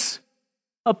grace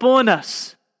upon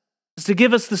us as to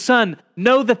give us the Son,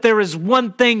 know that there is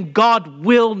one thing God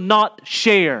will not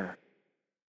share.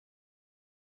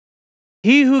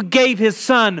 He who gave his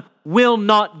Son will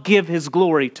not give his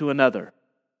glory to another.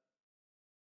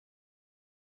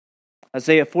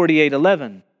 Isaiah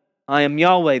 48:11, I am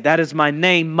Yahweh, that is my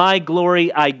name, my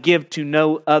glory I give to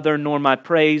no other, nor my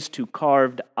praise to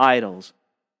carved idols.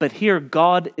 But here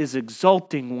God is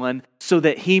exalting one so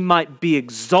that he might be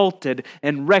exalted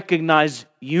and recognized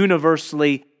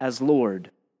universally as Lord.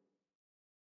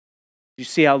 You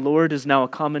see how Lord is now a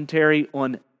commentary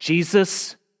on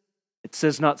Jesus? It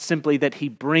says not simply that he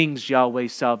brings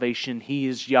Yahweh's salvation, he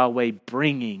is Yahweh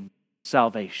bringing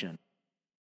salvation.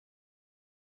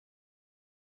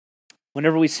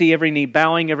 Whenever we see every knee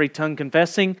bowing, every tongue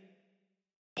confessing,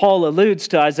 Paul alludes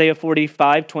to Isaiah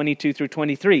 45, 22 through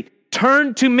 23.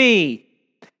 Turn to me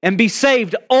and be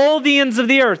saved, all the ends of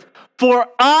the earth, for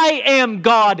I am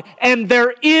God and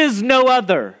there is no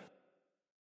other.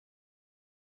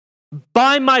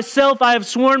 By myself I have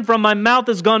sworn, from my mouth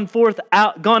has gone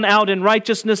out in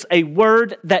righteousness a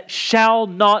word that shall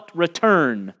not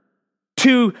return.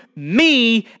 To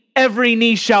me every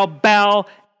knee shall bow,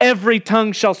 every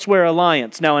tongue shall swear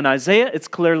alliance. Now in Isaiah it's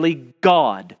clearly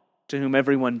God to whom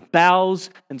everyone bows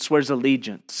and swears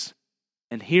allegiance.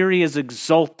 And here he is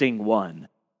exalting one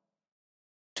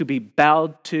to be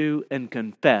bowed to and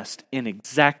confessed in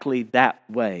exactly that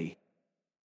way.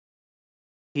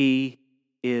 He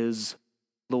is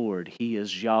Lord. He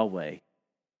is Yahweh.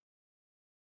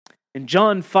 In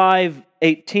John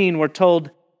 5:18, we're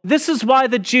told, this is why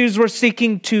the Jews were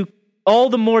seeking to all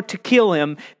the more to kill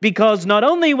him, because not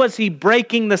only was he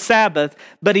breaking the Sabbath,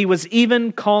 but he was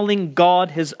even calling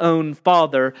God his own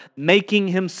Father, making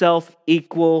himself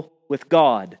equal with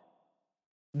God.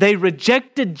 They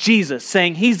rejected Jesus,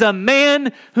 saying he's a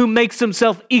man who makes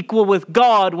himself equal with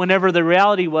God, whenever the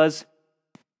reality was,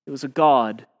 it was a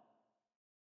God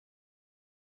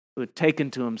who had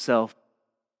taken to himself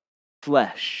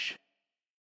flesh.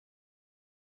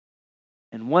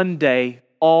 And one day,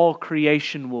 all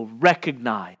creation will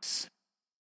recognize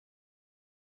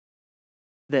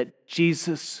that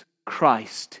Jesus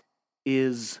Christ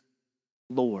is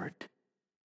Lord.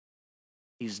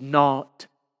 He's not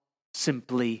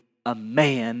simply a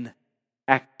man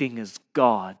acting as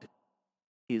God.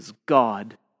 He is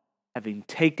God having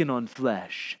taken on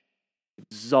flesh,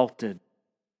 exalted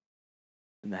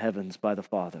in the heavens by the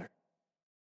Father.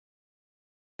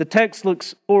 The text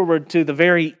looks forward to the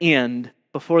very end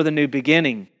before the new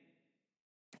beginning.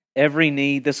 Every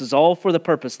knee, this is all for the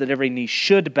purpose that every knee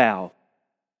should bow.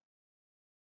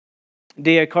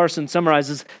 D.A. Carson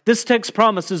summarizes, this text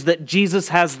promises that Jesus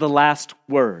has the last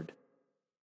word,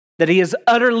 that he is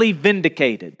utterly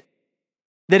vindicated,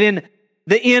 that in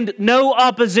the end no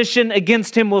opposition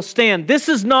against him will stand. This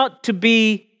is not to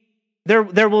be, there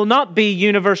will not be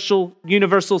universal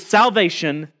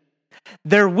salvation.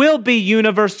 There will be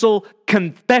universal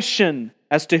confession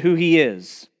as to who he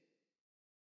is.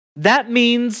 That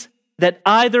means that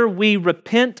either we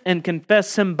repent and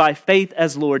confess him by faith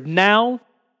as Lord now,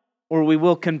 or we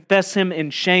will confess him in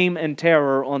shame and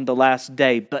terror on the last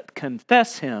day. But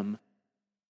confess him,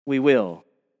 we will.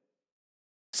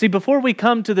 See, before we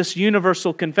come to this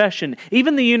universal confession,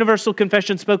 even the universal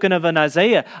confession spoken of in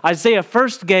Isaiah, Isaiah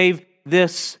first gave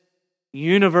this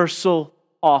universal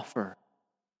offer.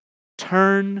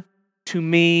 Turn to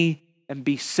me and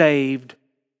be saved,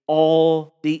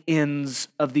 all the ends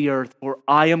of the earth, for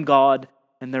I am God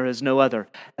and there is no other.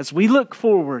 As we look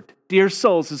forward, dear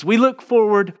souls, as we look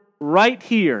forward right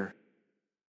here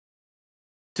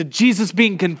to Jesus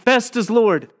being confessed as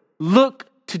Lord, look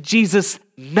to Jesus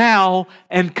now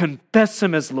and confess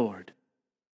him as Lord.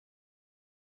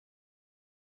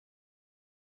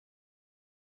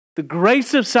 The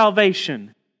grace of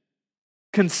salvation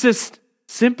consists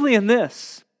simply in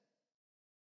this: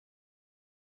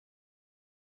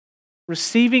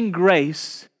 receiving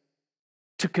grace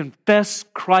to confess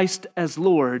Christ as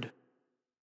Lord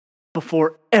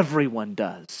before everyone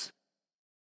does.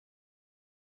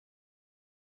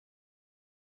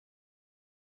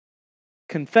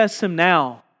 Confess him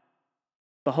now,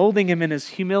 beholding him in his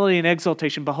humility and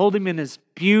exaltation, beholding him in his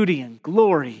beauty and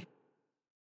glory,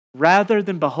 rather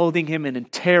than beholding him in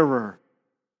terror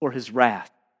or his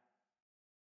wrath.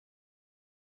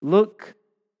 Look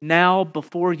now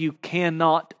before you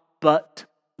cannot but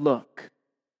look.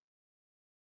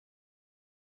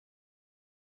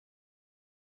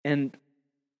 And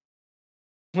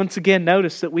once again,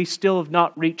 notice that we still have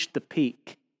not reached the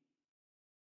peak.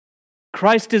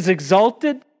 Christ is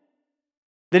exalted,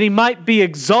 that he might be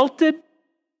exalted,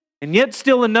 and yet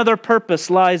still another purpose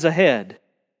lies ahead.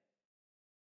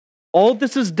 All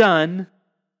this is done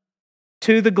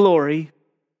to the glory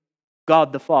of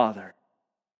God the Father.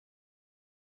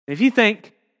 If you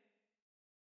think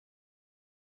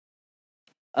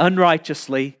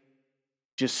unrighteously,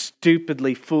 just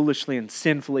stupidly, foolishly, and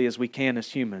sinfully as we can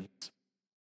as humans,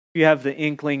 if you have the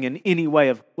inkling in any way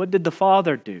of what did the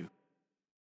Father do?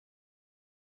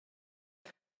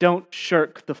 Don't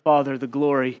shirk the Father the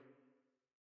glory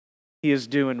he is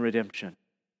due in redemption.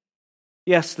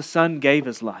 Yes, the Son gave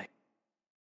his life.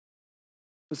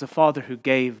 It was the Father who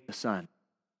gave the Son.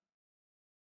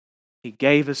 He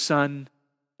gave his Son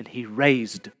and he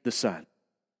raised the Son.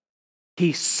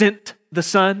 He sent the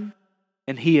Son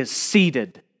and he has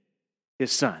seated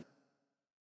his Son.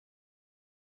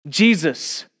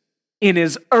 Jesus, in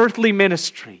his earthly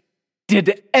ministry,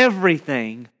 did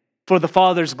everything for the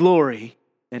Father's glory.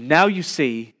 And now you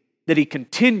see that he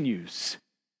continues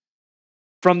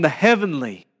from the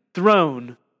heavenly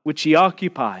throne which he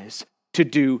occupies to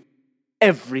do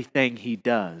everything he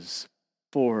does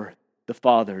for the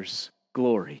Father's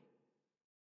glory.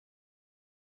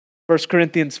 1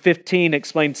 Corinthians 15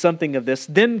 explains something of this.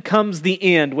 Then comes the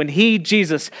end when he,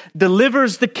 Jesus,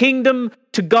 delivers the kingdom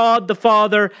to God the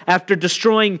Father after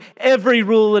destroying every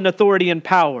rule and authority and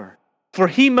power. For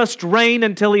he must reign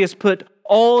until he has put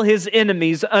all his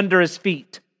enemies under his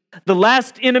feet. The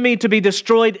last enemy to be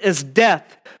destroyed is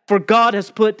death, for God has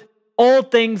put all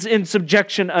things in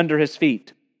subjection under his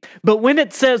feet. But when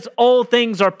it says all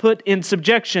things are put in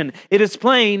subjection, it is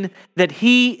plain that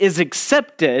he is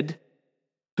accepted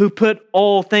who put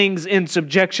all things in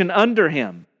subjection under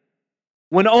him.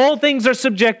 When all things are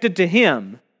subjected to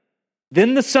him,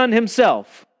 then the Son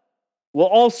himself will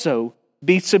also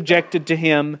be subjected to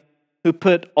him who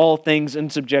put all things in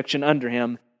subjection under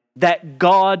him, that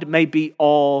God may be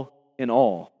all in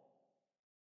all.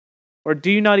 Or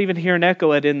do you not even hear an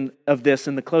echo of this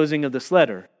in the closing of this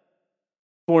letter?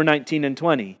 4:19 and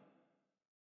 20.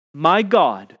 My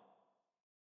God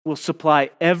will supply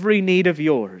every need of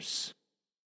yours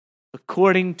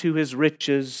according to his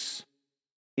riches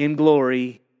in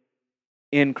glory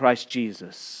in Christ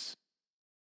Jesus.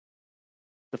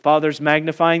 The Father's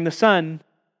magnifying the Son.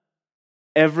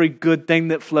 Every good thing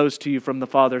that flows to you from the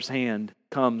Father's hand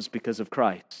comes because of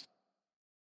Christ.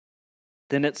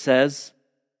 Then it says,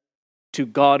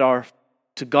 to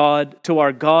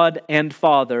our God and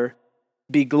Father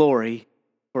be glory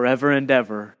forever and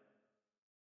ever.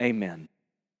 Amen.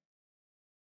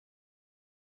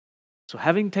 So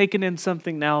having taken in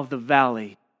something now of the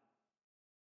valley,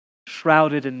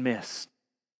 shrouded in mist,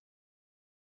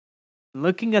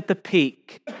 looking at the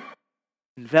peak,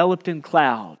 enveloped in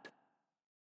cloud,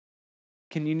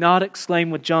 can you not exclaim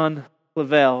with John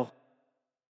Flavel,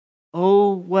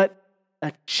 oh, what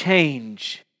a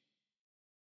change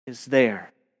is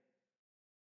there.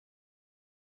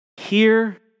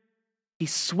 Here he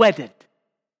sweated,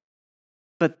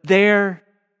 but there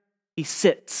he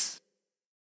sits.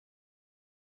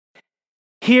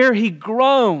 Here he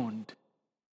groaned,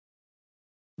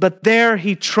 but there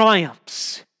he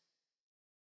triumphs.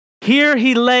 Here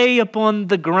he lay upon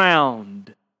the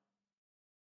ground,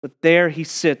 but there he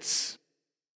sits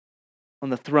on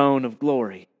the throne of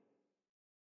glory.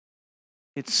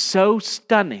 It's so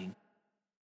stunning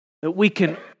that we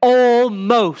can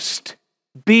almost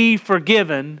be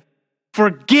forgiven,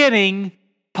 forgetting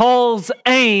Paul's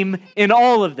aim in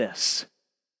all of this.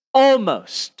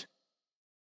 Almost.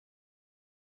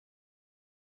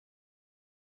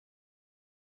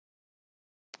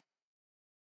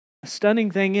 The stunning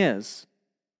thing is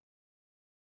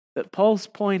that Paul's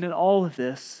point in all of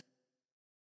this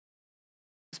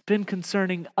has been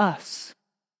concerning us,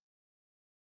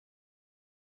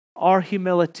 our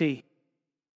humility,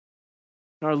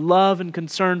 our love and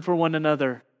concern for one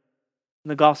another in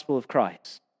the gospel of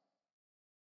Christ.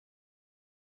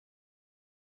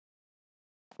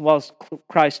 Whilst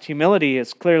Christ's humility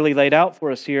is clearly laid out for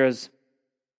us here as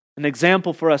an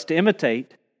example for us to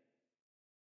imitate,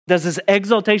 does his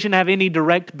exaltation have any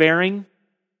direct bearing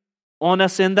on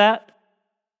us in that?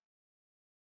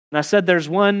 And I said there's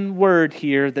one word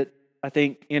here that I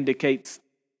think indicates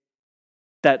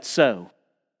that's so.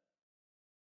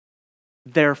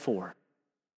 Therefore.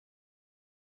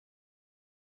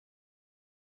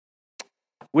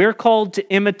 We're called to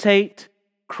imitate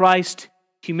Christ's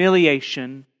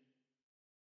humiliation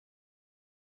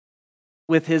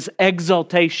with his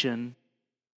exaltation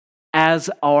as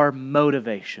our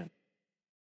motivation.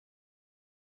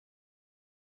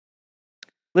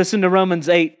 Listen to Romans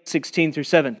 8:16 through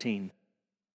 17.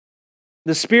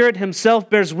 The Spirit himself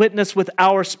bears witness with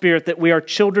our spirit that we are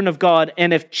children of God,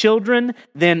 and if children,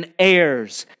 then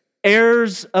heirs,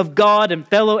 heirs of God and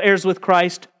fellow heirs with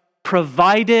Christ,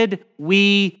 provided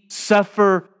we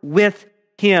suffer with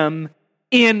him,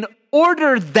 in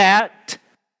order that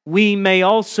we may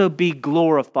also be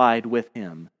glorified with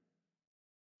him.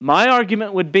 My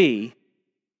argument would be,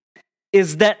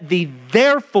 is that the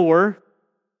therefore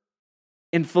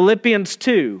in Philippians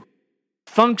 2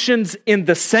 functions in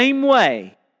the same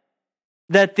way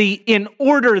that the in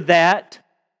order that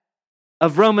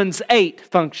of Romans 8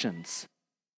 functions.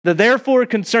 The therefore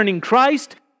concerning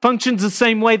Christ functions the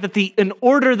same way that the in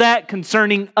order that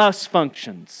concerning us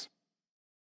functions.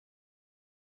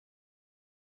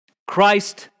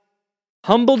 Christ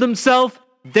humbled himself,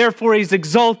 therefore he's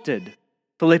exalted.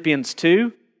 Philippians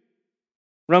 2.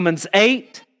 Romans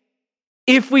 8.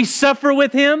 If we suffer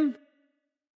with him,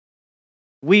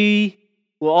 we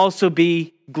will also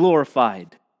be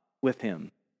glorified with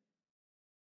him.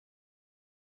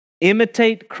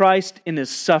 Imitate Christ in his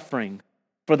suffering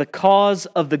for the cause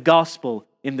of the gospel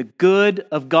in the good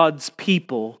of God's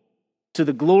people to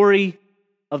the glory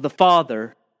of the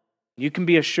Father. You can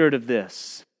be assured of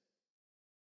this.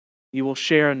 You will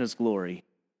share in his glory,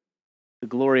 the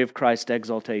glory of Christ's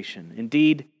exaltation.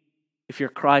 Indeed, if you're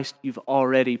Christ, you've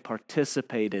already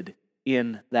participated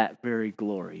in that very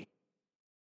glory.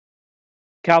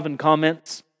 Calvin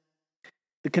comments,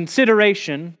 this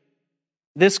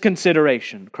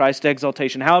consideration, Christ's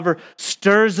exaltation, however,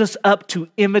 stirs us up to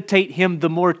imitate him the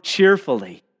more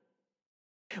cheerfully.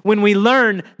 When we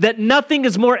learn that nothing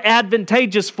is more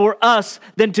advantageous for us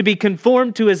than to be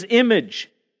conformed to his image,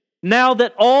 now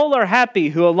that all are happy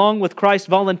who along with Christ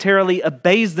voluntarily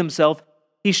abase themselves,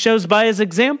 he shows by his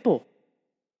example.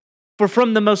 For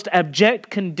from the most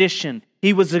abject condition,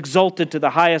 he was exalted to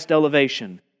the highest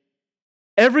elevation.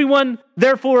 Everyone,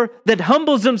 therefore, that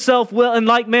humbles himself will in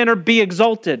like manner be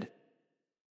exalted.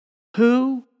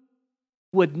 Who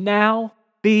would now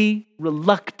be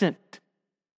reluctant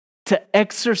to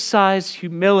exercise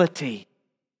humility,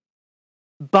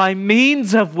 by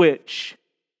means of which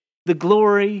the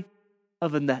glory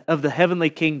of the heavenly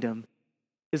kingdom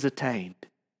is attained?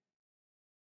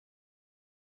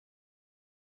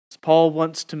 As Paul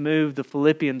wants to move the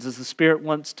Philippians, as the Spirit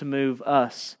wants to move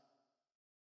us,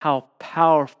 how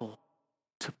powerful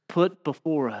to put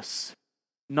before us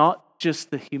not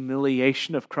just the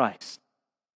humiliation of Christ,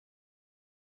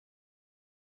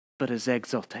 but his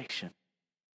exaltation.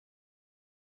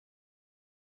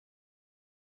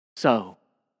 So,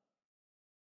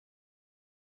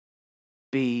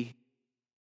 be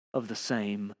of the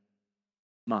same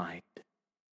mind.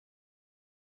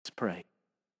 Let's pray.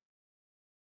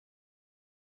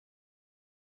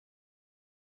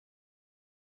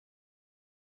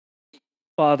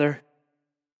 Father,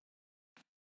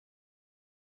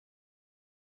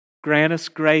 grant us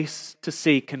grace to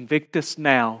see, convict us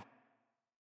now,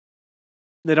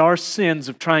 that our sins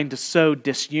of trying to sow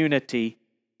disunity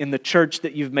in the church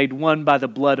that you've made one by the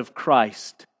blood of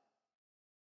Christ,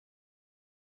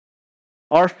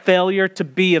 our failure to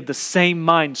be of the same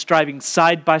mind, striving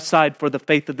side by side for the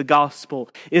faith of the gospel,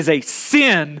 is a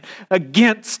sin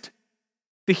against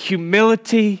the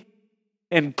humility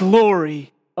and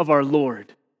glory of our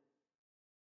Lord.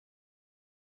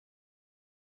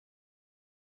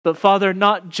 But Father,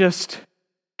 not just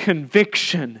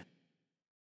conviction,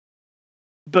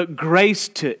 but grace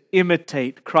to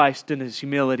imitate Christ in his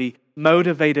humility,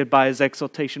 motivated by his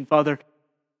exaltation. Father,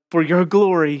 for your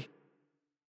glory,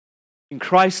 in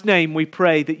Christ's name we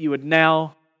pray that you would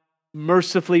now,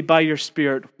 mercifully by your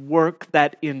Spirit, work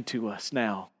that into us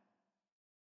now.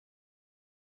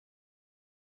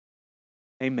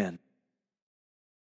 Amen.